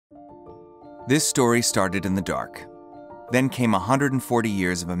This story started in the dark. Then came 140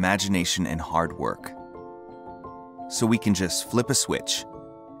 years of imagination and hard work. So we can just flip a switch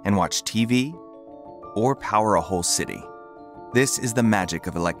and watch TV or power a whole city. This is the magic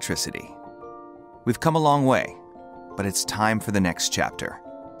of electricity. We've come a long way, but it's time for the next chapter.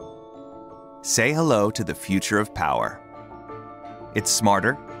 Say hello to the future of power. It's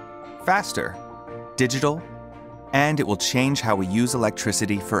smarter, faster, digital, and it will change how we use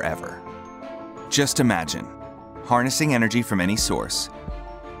electricity forever. Just imagine harnessing energy from any source,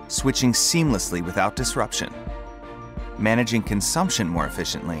 switching seamlessly without disruption, managing consumption more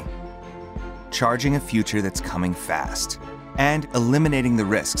efficiently, charging a future that's coming fast, and eliminating the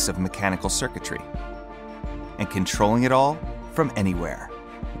risks of mechanical circuitry, and controlling it all from anywhere.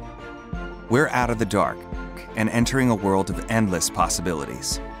 We're out of the dark and entering a world of endless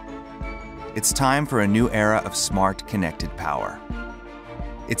possibilities. It's time for a new era of smart, connected power.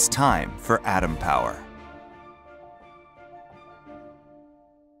 It's time for atom power.